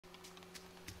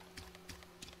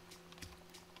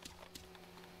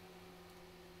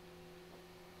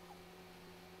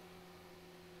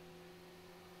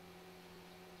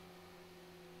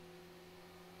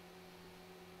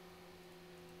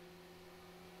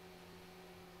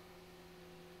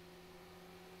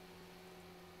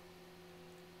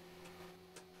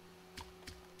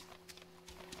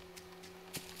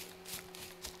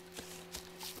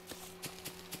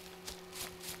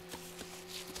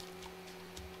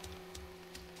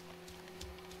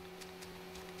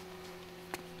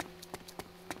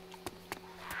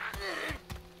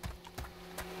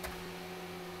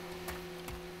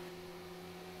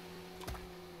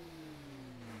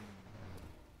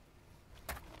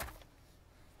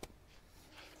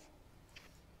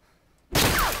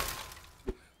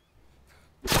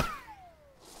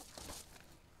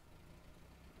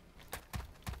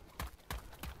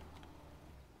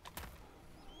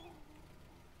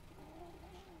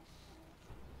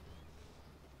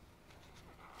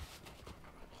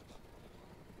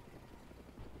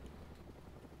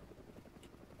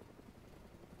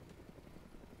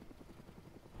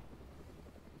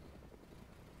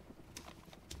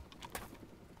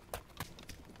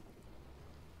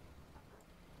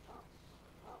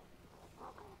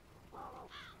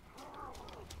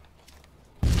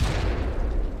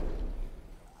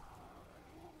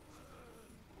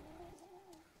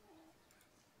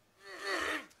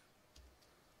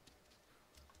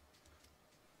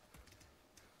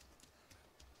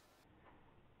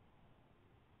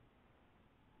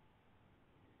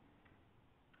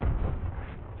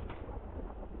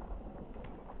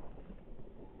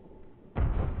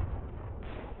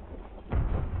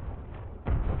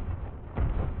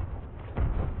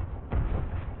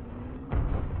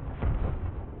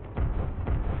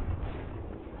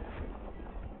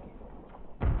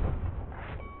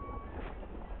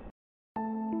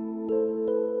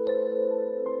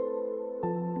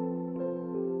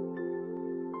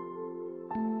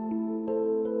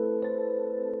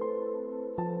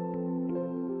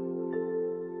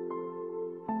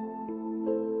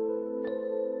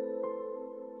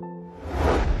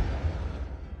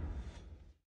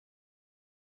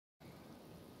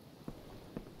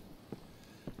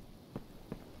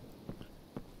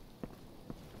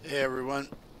Hey everyone,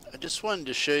 I just wanted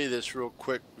to show you this real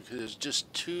quick because it's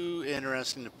just too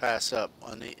interesting to pass up.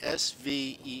 On the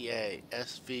SVEA,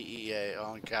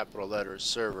 all in capital letters,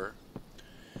 server,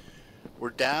 we're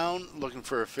down looking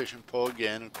for a fishing pole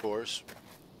again, of course.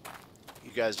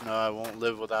 You guys know I won't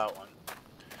live without one.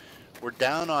 We're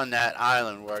down on that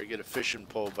island where I get a fishing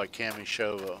pole by Cami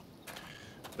Shovo.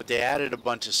 But they added a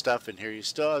bunch of stuff in here. You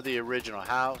still have the original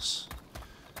house,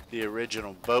 the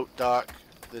original boat dock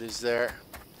that is there.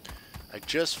 I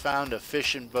just found a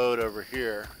fishing boat over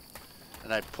here,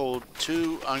 and I pulled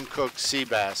 2 uncooked sea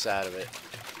bass out of it.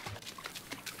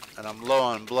 And I'm low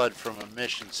on blood from a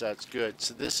mission, so that's good.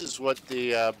 So this is what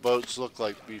the boats look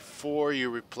like before you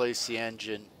replace the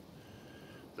engine.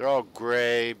 They're all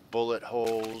gray, bullet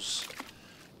holes.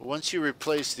 But once you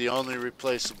replace the only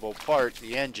replaceable part,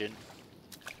 the engine,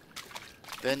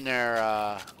 then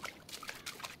they'll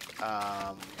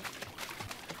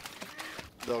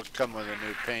come with a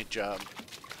new paint job.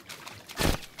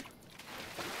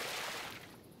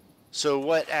 So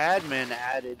what admin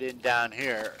added in down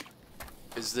here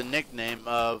is the nickname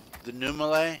of the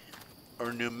Numele,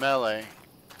 or Numele,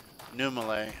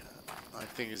 I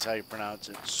think is how you pronounce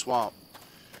it, swamp.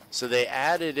 So they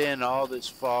added in all this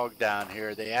fog down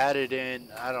here. They added in,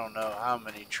 I don't know how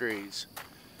many trees,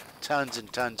 tons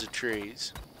and tons of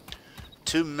trees.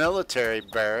 2 military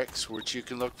barracks, which you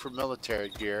can look for military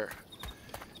gear,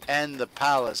 and the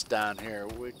palace down here,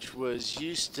 which was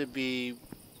used to be,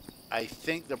 I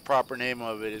think the proper name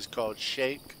of it is called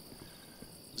Sheikh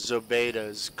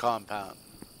Zobeida's compound.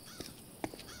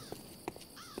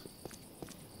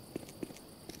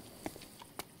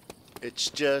 It's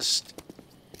just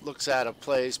looks out of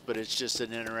place, but it's just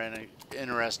an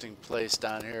interesting place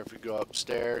down here if you go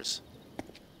upstairs.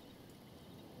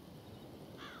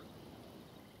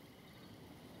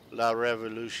 La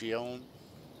Revolution.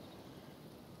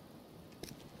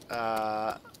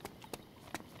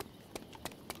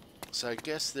 So I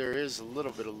guess there is a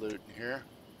little bit of loot in here.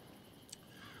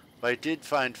 But I did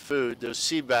find food. Those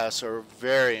sea bass are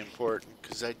very important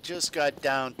because I just got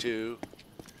down to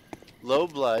low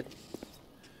blood.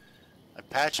 I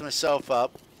patched myself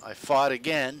up. I fought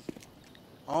again.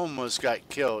 Almost got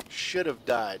killed. Should have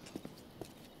died.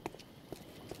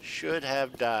 Should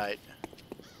have died.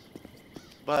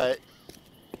 But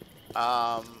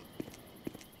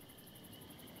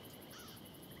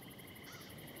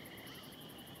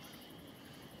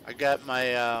I got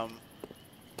my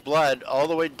blood all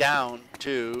the way down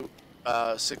to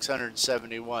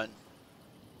 671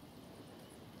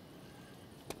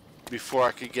 before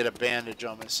I could get a bandage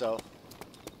on myself.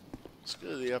 Let's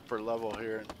go to the upper level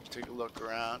here and take a look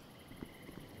around.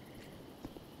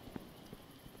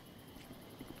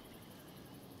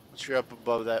 Once you're up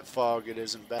above that fog, it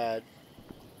isn't bad.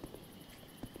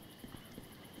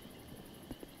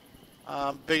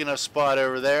 Big enough spot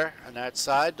over there on that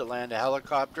side to land a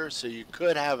helicopter, so you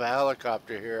could have a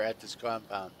helicopter here at this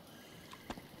compound.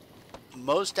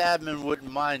 Most admin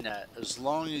wouldn't mind that, as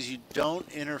long as you don't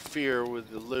interfere with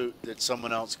the loot that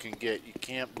someone else can get. You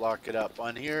can't block it up.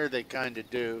 On here, they kind of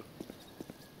do.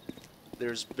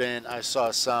 There's been, I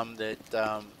saw some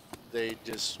that they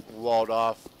just walled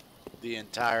off the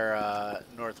entire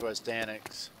Northwest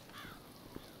Annex.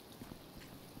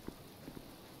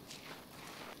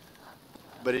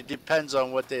 But it depends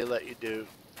on what they let you do.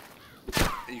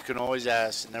 You can always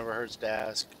ask. It never hurts to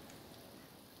ask.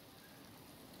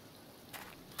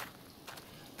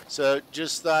 So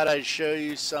just thought I'd show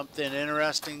you something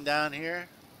interesting down here.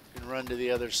 You can run to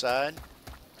the other side.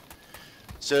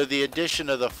 So the addition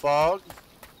of the fog,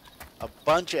 a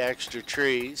bunch of extra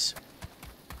trees,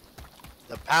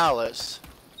 the palace,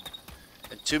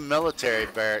 and 2 military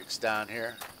barracks down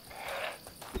here.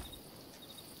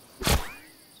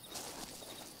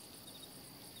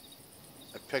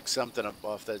 Picked something up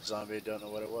off that zombie. I don't know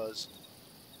what it was.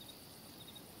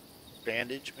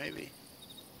 Bandage, maybe.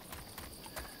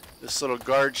 This little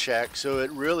guard shack. So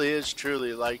it really is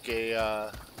truly like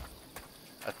a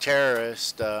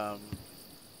terrorist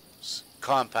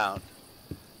compound.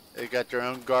 They got their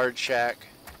own guard shack,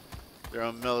 their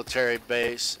own military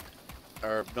base,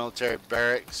 or military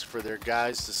barracks for their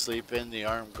guys to sleep in. The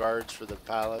armed guards for the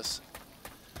palace.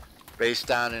 Based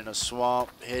down in a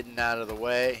swamp, hidden out of the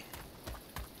way.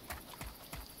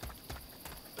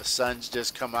 The sun's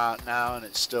just come out now and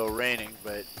it's still raining,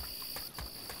 but you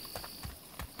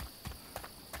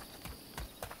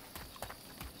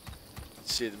can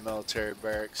see the military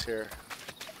barracks here.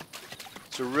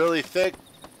 It's really thick.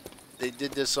 They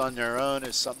did this on their own.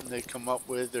 It's something they come up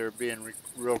with. They're being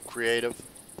real creative,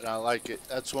 and I like it.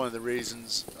 That's one of the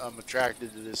reasons I'm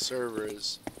attracted to this server,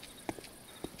 is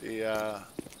the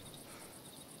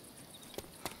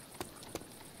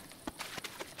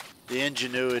The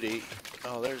ingenuity.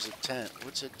 Oh, there's a tent.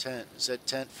 What's a tent? Is that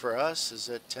tent for us? Is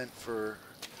that tent for...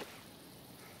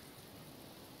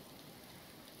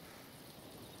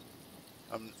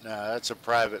 no, that's a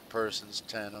private person's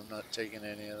tent. I'm not taking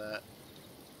any of that.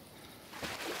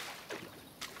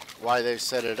 Why they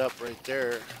set it up right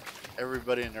there,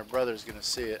 everybody and their brother's gonna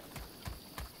see it.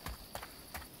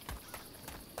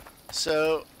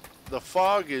 So the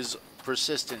fog is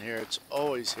persistent here. It's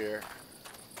always here.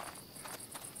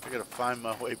 I gotta find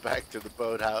my way back to the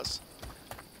boathouse.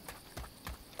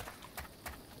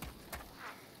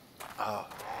 Oh,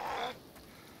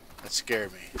 that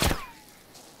scared me.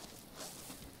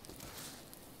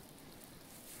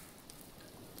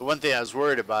 The one thing I was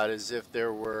worried about is if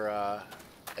there were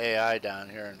AI down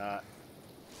here or not.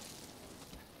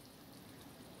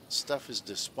 Stuff is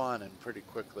despawning pretty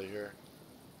quickly here.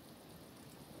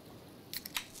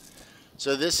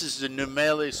 So this is the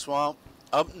Numele swamp.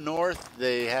 Up north,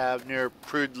 they have near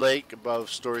Prude Lake, above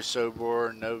Story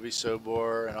Sobor, Novi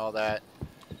Sobor, and all that.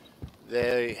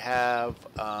 They have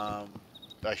a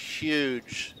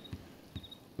huge,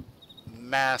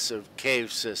 massive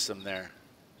cave system there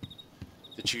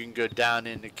that you can go down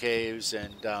into caves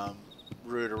and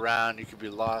root around. You could be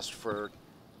lost for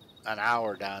an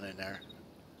hour down in there.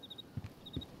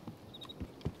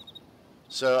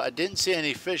 So I didn't see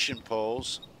any fishing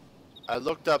poles. I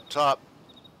looked up top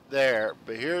there,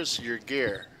 but here's your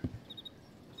gear.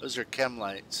 Those are chem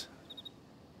lights.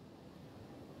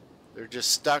 They're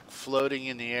just stuck floating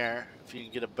in the air, if you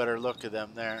can get a better look at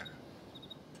them there.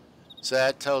 So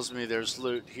that tells me there's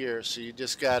loot here, so you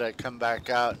just gotta come back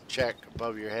out and check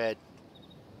above your head.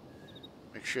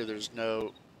 Make sure there's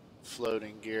no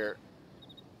floating gear.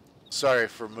 Sorry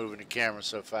for moving the camera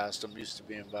so fast. I'm used to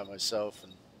being by myself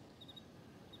and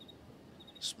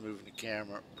just moving the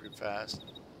camera pretty fast.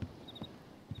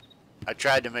 I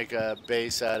tried to make a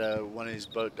base out of one of these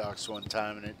boat docks one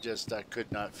time, and I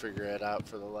could not figure it out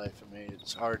for the life of me.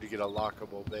 It's hard to get a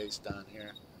lockable base down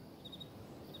here.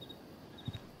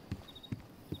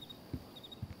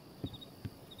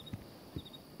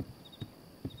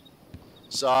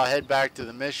 So I'll head back to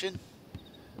the mission.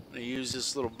 I'm going to use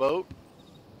this little boat.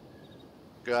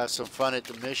 Go have some fun at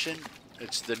the mission.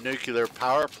 It's the nuclear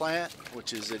power plant,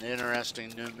 which is an interesting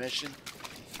new mission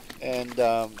and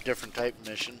different type of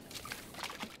mission.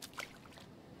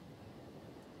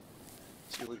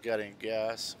 See if we got any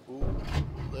gas. Ooh,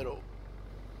 little.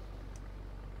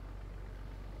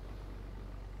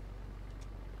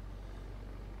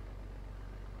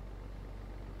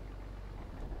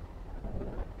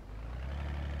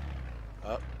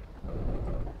 Up.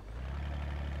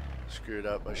 Screwed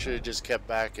up. I should have just kept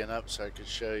backing up so I could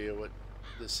show you what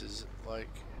this is like.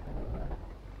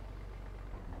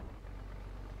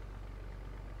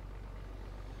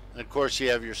 And of course you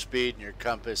have your speed and your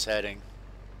compass heading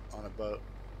on a boat.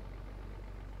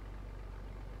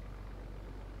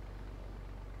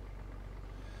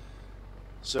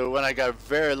 So when I got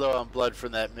very low on blood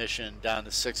from that mission down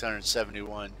to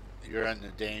 671, you're in the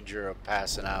danger of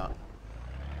passing out.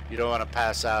 You don't want to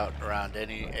pass out around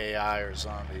any AI or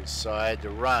zombies. So I had to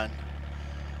run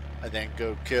and then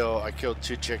go I killed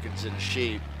 2 chickens and a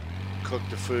sheep, cooked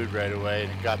the food right away,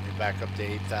 and it got me back up to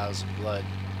 8,000 blood.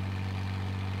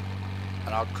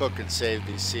 And I'll cook and save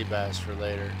these sea bass for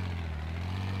later.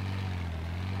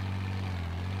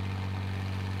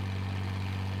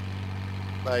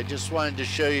 But I just wanted to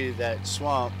show you that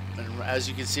swamp, and as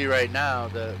you can see right now,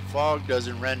 the fog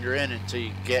doesn't render in until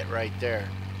you get right there.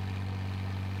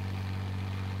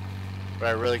 But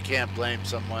I really can't blame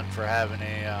someone for having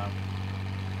a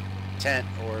tent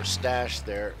or stash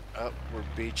there. Oh, we're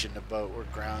beaching the boat. We're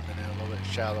grounding in a little bit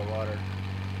shallow water.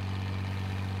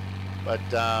 But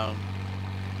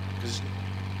because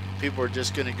people are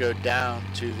just going to go down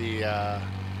to the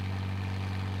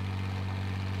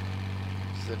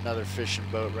there's another fishing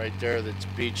boat right there that's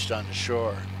beached on the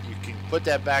shore. You can put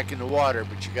that back in the water,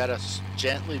 but you got to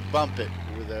gently bump it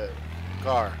with a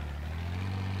car.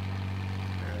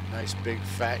 They're a nice big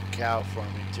fat cow for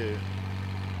me too.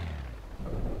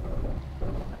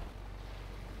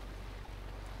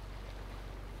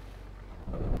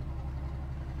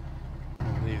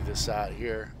 I'll leave this out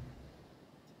here.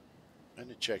 And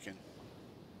the chicken.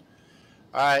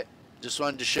 Alright, just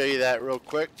wanted to show you that real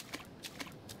quick.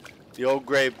 The old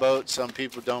gray boat, some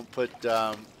people don't put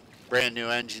brand new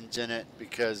engines in it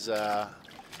because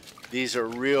these are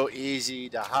real easy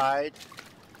to hide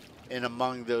in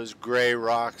among those gray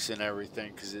rocks and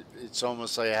everything, because it's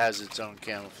almost like it has its own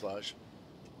camouflage.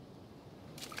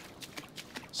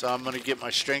 So I'm going to get my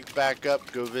strength back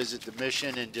up, go visit the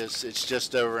mission, and it's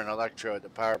just over in Electro at the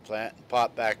power plant, and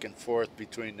pop back and forth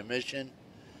between the mission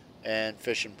and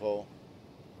fishing pole.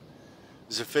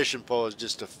 Because a fishing pole is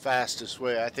just the fastest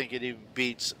way. I think it even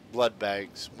beats blood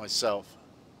bags myself.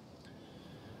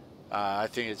 I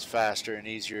think it's faster and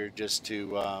easier just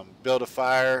to build a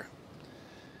fire,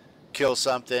 kill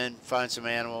something, find some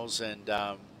animals, and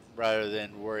rather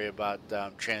than worry about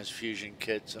transfusion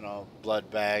kits and all blood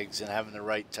bags and having the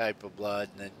right type of blood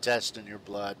and then testing your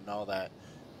blood and all that.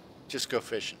 Just go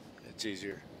fishing. It's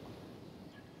easier.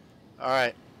 All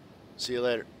right. See you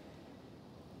later.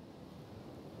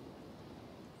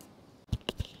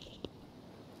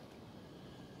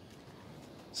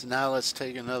 So now let's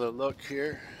take another look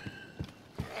here.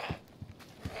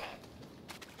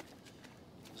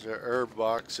 There's our herb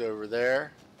box over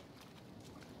there.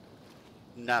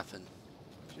 Nothing.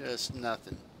 Just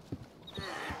nothing.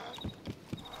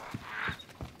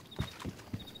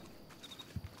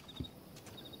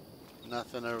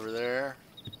 Nothing over there.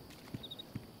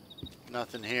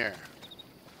 Nothing here.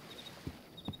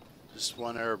 Just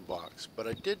one herb box. But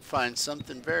I did find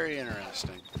something very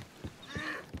interesting.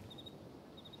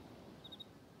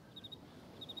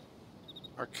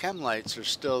 Our chem lights are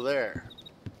still there.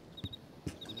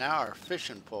 And now our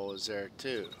fishing pole is there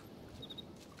too.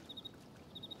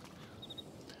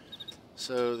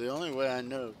 So the only way I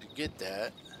know to get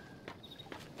that,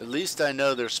 at least I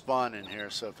know they're spawning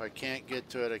here, so if I can't get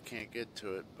to it, I can't get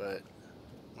to it, but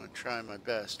I'm going to try my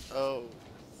best. Oh,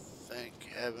 thank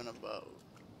heaven above.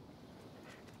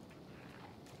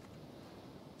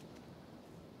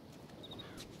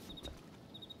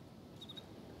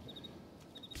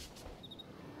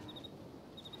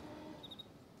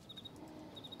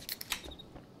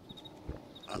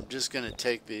 I'm just going to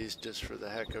take these just for the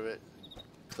heck of it.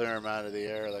 Clear them out of the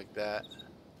air like that.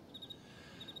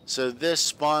 So this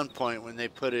spawn point, when they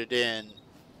put it in,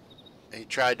 they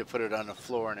tried to put it on the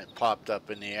floor and it popped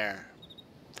up in the air.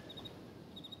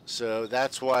 So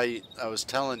that's why I was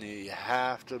telling you, you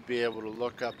have to be able to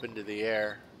look up into the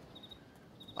air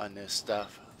on this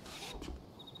stuff.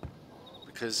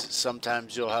 Because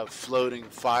sometimes you'll have floating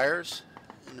fires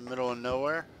in the middle of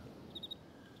nowhere.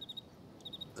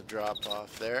 The drop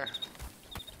off there.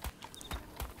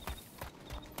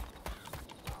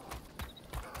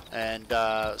 And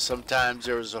sometimes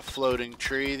there was a floating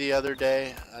tree the other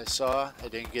day I saw. I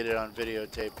didn't get it on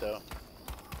videotape though.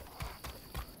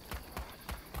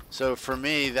 So for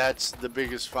me, that's the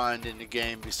biggest find in the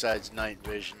game besides night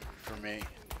vision for me.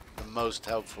 The most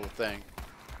helpful thing.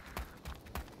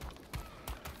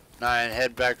 Now I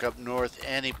head back up north.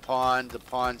 Any pond, the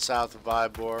pond south of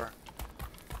Ybor,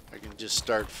 I can just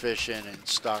start fishing and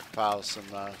stockpile some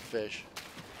fish.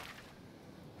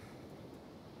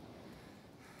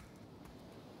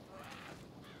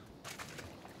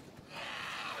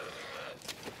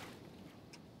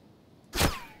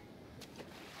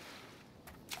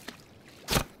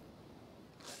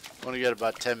 Only got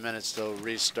about 10 minutes till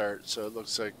restart, so it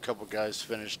looks like a couple guys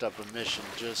finished up a mission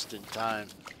just in time.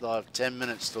 They'll have 10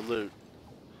 minutes to loot.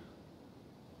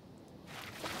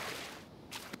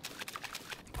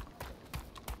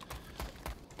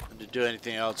 And to do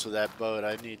anything else with that boat,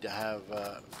 I need to have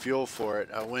fuel for it.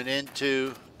 I went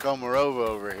into Komarova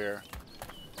over here,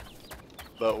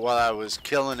 but while I was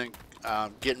killing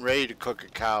and getting ready to cook a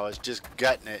cow, I was just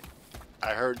gutting it.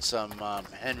 I heard some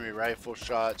Henry rifle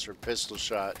shots or pistol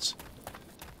shots,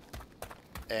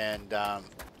 and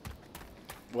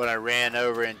when I ran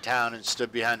over in town and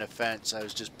stood behind a fence, I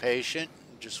was just patient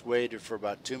and just waited for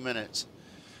about 2 minutes,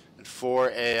 and 4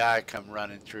 AI come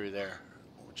running through there,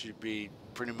 which would be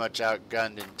pretty much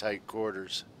outgunned in tight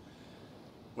quarters.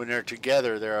 When they're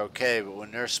together, they're okay, but when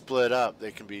they're split up,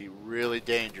 they can be really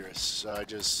dangerous. So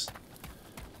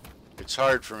it's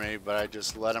hard for me, but I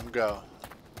just let them go.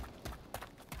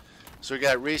 So we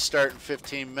got restart in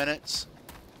 15 minutes.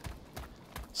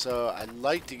 So I'd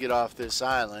like to get off this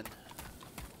island.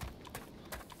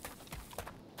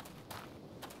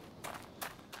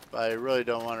 But I really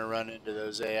don't want to run into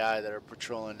those AI that are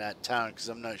patrolling that town, because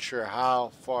I'm not sure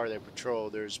how far they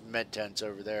patrol. There's med tents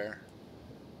over there.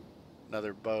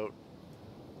 Another boat.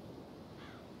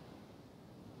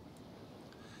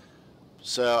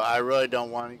 So I really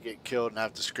don't want to get killed and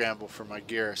have to scramble for my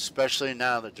gear, especially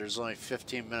now that there's only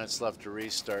 15 minutes left to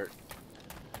restart.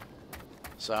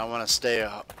 So I want to stay,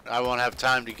 I won't have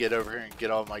time to get over here and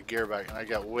get all my gear back, and I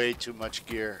got way too much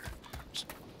gear.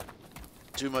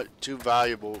 Too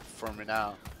valuable for me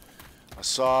now. I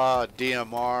saw a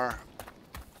DMR,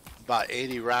 about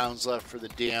 80 rounds left for the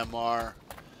DMR,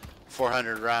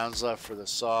 400 rounds left for the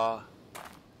saw.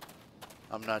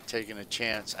 I'm not taking a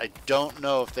chance. I don't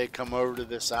know if they come over to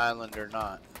this island or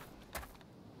not.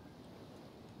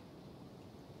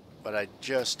 But I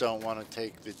just don't want to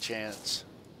take the chance.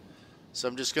 So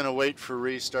I'm just going to wait for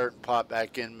restart and pop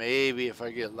back in. Maybe if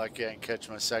I get lucky I can catch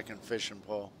my second fishing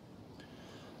pole.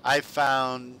 I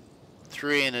found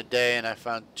 3 in a day and I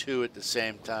found 2 at the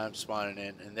same time spawning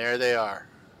in. And there they are.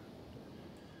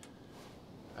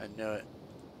 I knew it.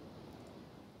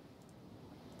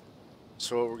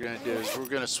 So what we're going to do is we're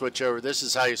going to switch over. This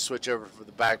is how you switch over for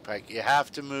the backpack. You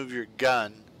have to move your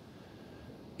gun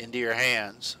into your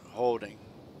hands, holding.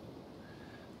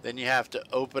 Then you have to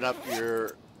open up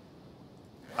your,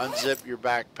 unzip your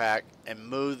backpack and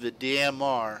move the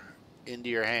DMR into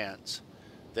your hands.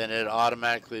 Then it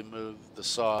automatically moves the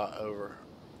saw over.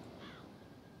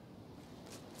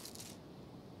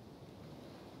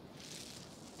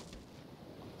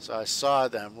 So I saw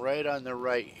them right on the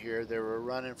right here. They were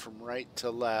running from right to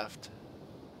left.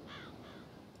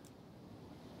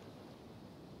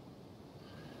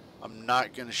 I'm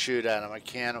not going to shoot at them. I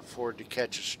can't afford to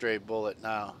catch a stray bullet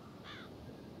now.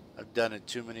 I've done it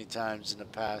too many times in the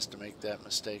past to make that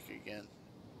mistake again.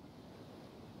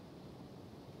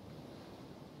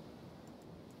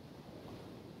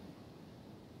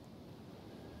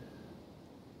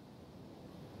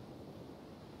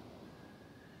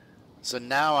 So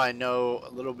now I know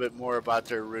a little bit more about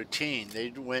their routine. They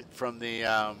went from the,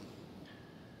 I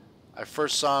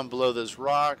first saw them below those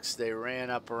rocks. They ran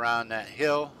up around that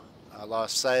hill. I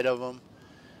lost sight of them.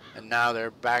 And now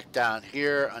they're back down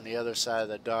here on the other side of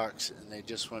the docks, and they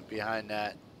just went behind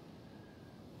that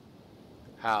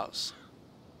house.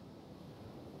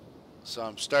 So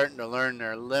I'm starting to learn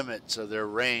their limits of their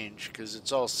range, because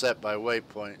it's all set by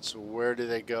waypoints. So where do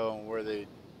they go and where they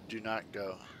do not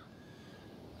go?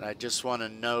 And I just want to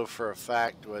know for a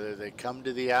fact whether they come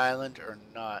to the island or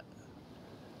not.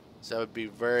 So that would be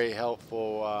very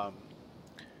helpful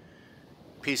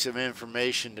piece of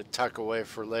information to tuck away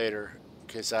for later in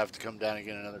case I have to come down and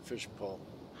get another fishing pole.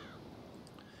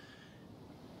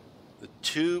 The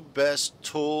 2 best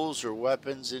tools or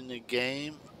weapons in the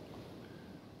game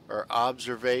are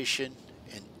observation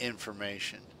and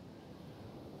information.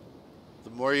 The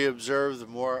more you observe, the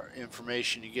more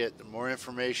information you get. The more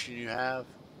information you have,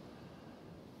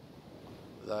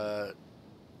 the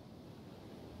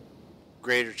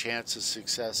greater chance of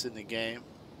success in the game.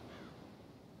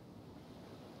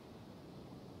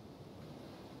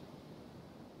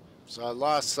 So I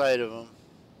lost sight of them,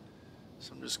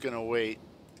 so I'm just gonna wait.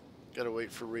 Gotta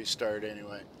wait for restart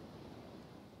anyway.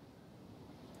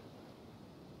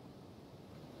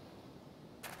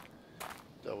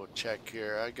 Double check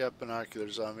here. I got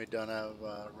binoculars on me, don't have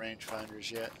rangefinders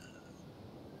yet.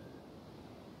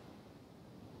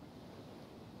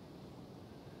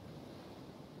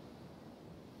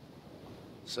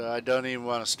 So I don't even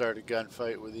want to start a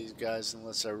gunfight with these guys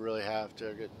unless I really have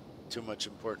to. I got too much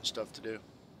important stuff to do.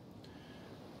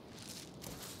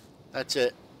 That's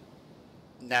it.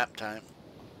 Nap time.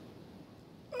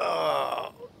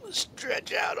 Oh,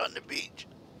 stretch out on the beach.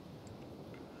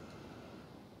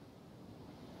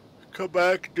 Come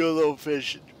back and do a little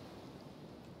fishing.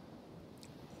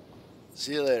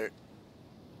 See you later.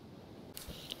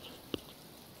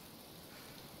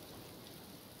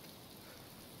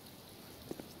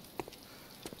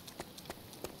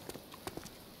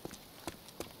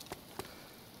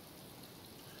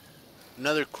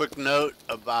 Another quick note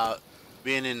about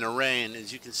being in the rain.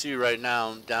 As you can see right now,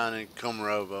 I'm down in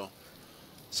Komarovo,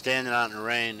 standing out in the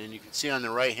rain, and you can see on the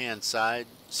right hand side,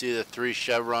 see the 3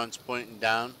 chevrons pointing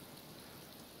down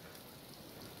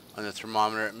on the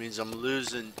thermometer. It means I'm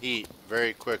losing heat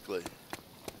very quickly,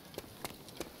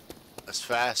 as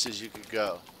fast as you could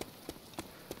go.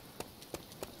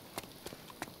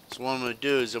 So what I'm going to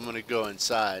do is I'm going to go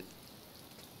inside.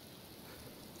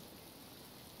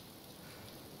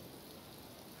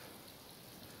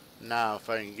 Now if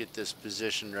I can get this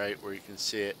position right where you can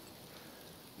see it.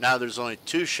 Now there's only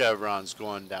 2 chevrons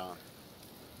going down.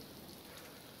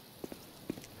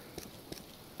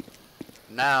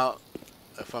 Now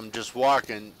if I'm just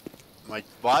walking, my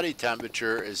body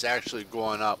temperature is actually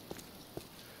going up.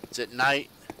 It's at night,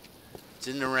 it's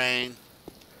in the rain.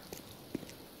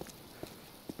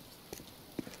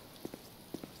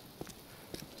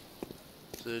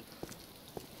 So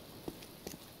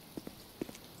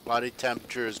body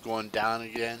temperature is going down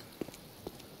again.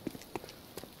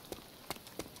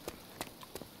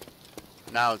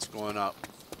 Now it's going up.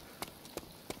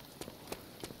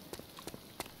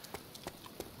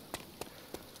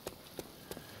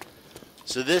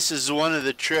 So this is one of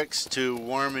the tricks to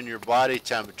warming your body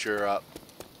temperature up.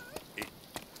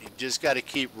 You just got to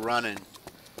keep running.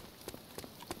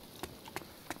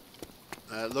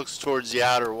 It looks towards the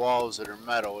outer walls that are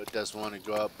metal. It doesn't want to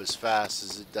go up as fast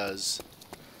as it does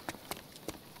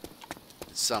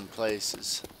in some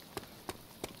places.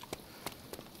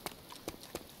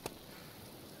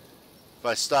 If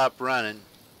I stop running,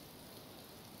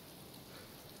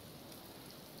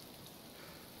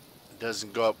 it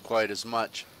doesn't go up quite as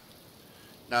much.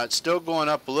 Now it's still going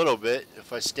up a little bit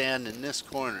if I stand in this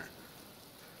corner.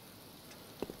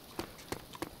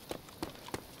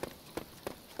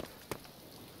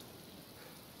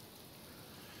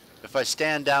 If I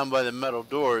stand down by the metal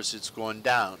doors, it's going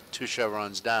down, 2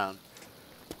 chevrons down.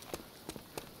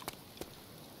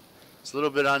 It's a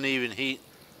little bit uneven heat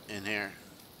in here.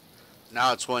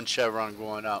 Now it's 1 chevron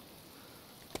going up.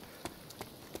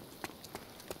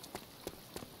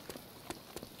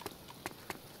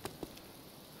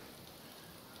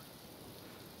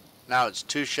 Now it's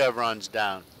 2 chevrons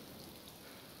down.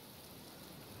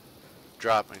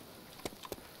 Dropping.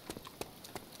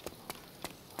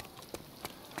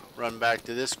 Run back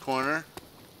to this corner.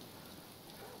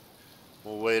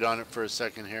 We'll wait on it for a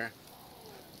second here.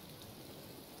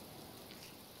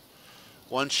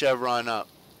 1 chevron up.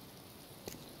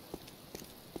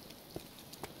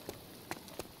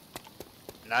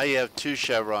 Now you have 2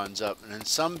 chevrons up, and in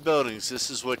some buildings this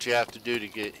is what you have to do to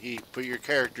get heat. Put your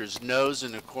character's nose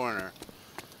in the corner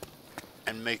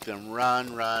and make them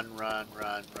run, run, run,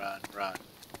 run, run, run.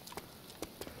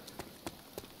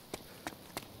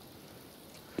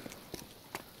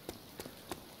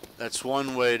 That's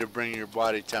one way to bring your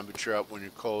body temperature up when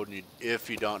you're cold and if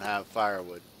you don't have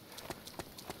firewood.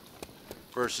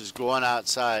 Versus going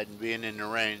outside and being in the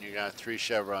rain, you got 3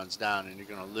 chevrons down and you're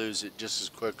going to lose it just as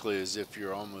quickly as if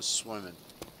you're almost swimming.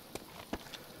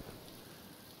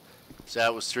 So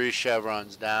that was 3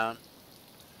 chevrons down.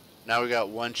 Now we got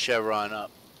 1 chevron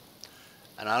up.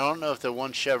 And I don't know if the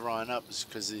 1 chevron up is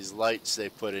because of these lights they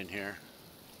put in here.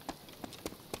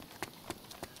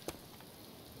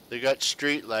 They got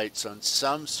street lights on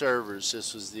some servers.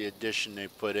 This was the addition they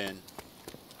put in.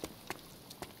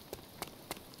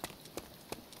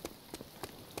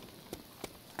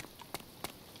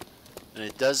 And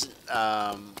it doesn't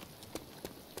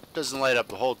light up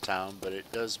the whole town, but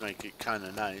it does make it kind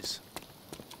of nice.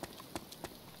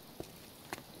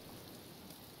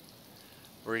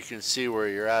 Where you can see where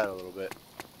you're at a little bit.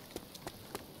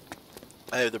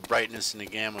 I have the brightness and the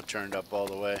gamma turned up all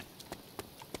the way.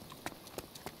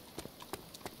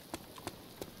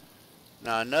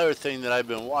 Now another thing that I've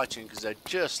been watching, because I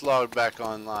just logged back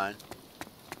online,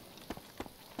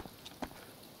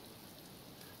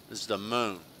 is the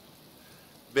moon.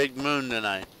 Big moon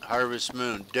tonight, harvest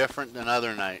moon, different than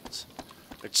other nights.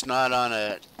 It's not on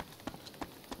a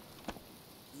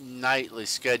nightly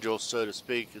schedule, so to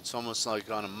speak. It's almost like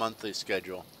on a monthly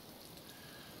schedule.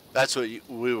 That's what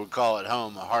we would call at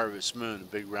home a harvest moon, a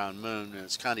big round moon, and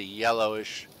it's kind of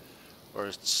yellowish or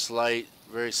a slight,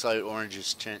 very slight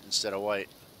orangish tint instead of white.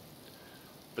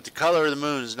 But the color of the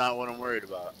moon is not what I'm worried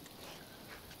about.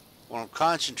 What I'm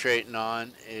concentrating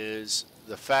on is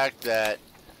the fact that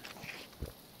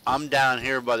I'm down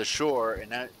here by the shore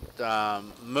and that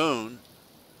moon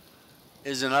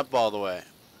isn't up all the way.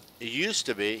 It used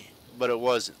to be, but it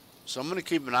wasn't. So I'm going to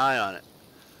keep an eye on it.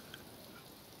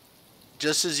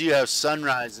 Just as you have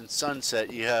sunrise and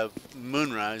sunset, you have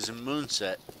moonrise and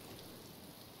moonset.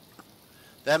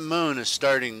 That moon is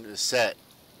starting to set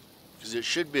because it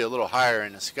should be a little higher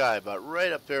in the sky, about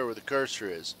right up there where the cursor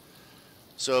is.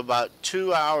 So about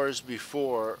 2 hours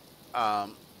before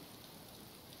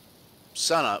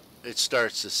sunup, it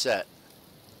starts to set.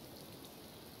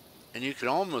 And you can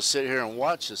almost sit here and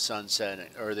watch the sun setting,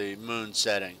 or the moon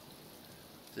setting.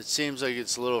 It seems like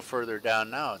it's a little further down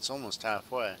now. It's almost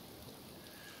halfway.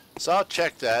 So I'll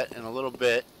check that in a little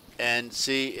bit and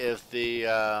see if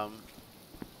the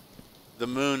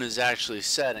moon is actually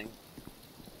setting.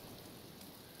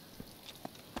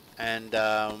 And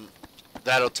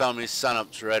that'll tell me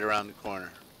sunup's right around the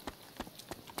corner.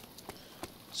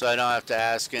 So I don't have to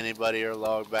ask anybody or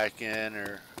log back in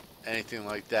or anything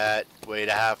like that. Wait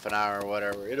a half an hour or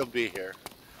whatever. It'll be here.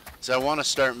 So I want to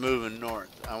start moving north.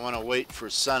 I want to wait for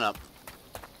sunup,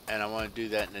 and I want to do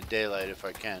that in the daylight if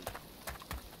I can.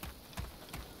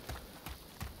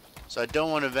 So I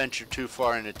don't want to venture too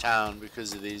far into town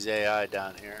because of these AI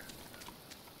down here.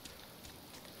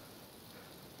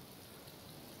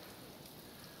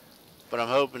 But I'm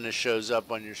hoping this shows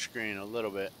up on your screen a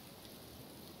little bit.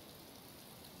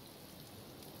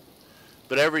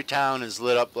 But every town is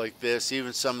lit up like this.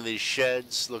 Even some of these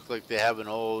sheds look like they have an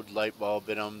old light bulb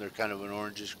in them. They're kind of an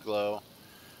orangish glow.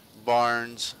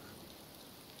 Barns.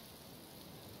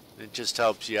 It just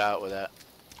helps you out with that.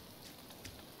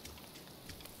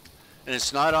 And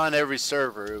it's not on every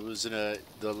server. It was in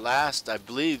the last, I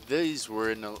believe these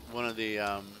were in one of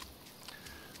the,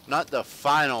 not the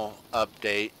final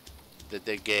update that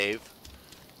they gave,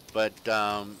 but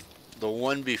the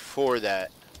one before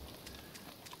that,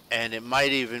 and it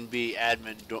might even be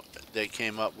admin that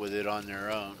came up with it on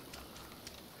their own.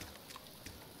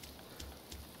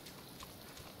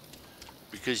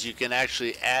 Because you can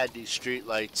actually add these street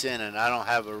lights in, and I don't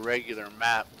have a regular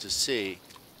map to see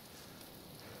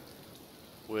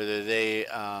whether they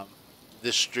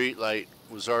this street light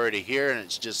was already here and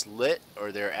it's just lit,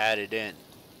 or they're added in.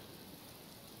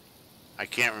 I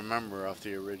can't remember off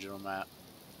the original map.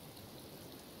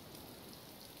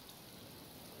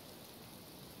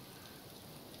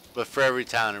 But for every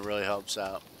town, it really helps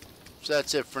out. So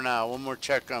that's it for now. One more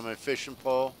check on my fishing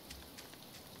pole.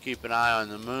 Keep an eye on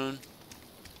the moon.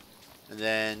 And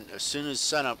then as soon as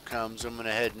sunup comes, I'm going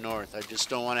to head north. I just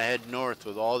don't want to head north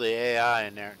with all the AI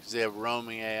in there, because they have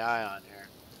roaming AI on here.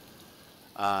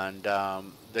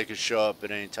 And they could show up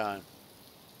at any time.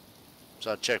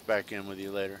 So I'll check back in with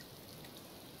you later.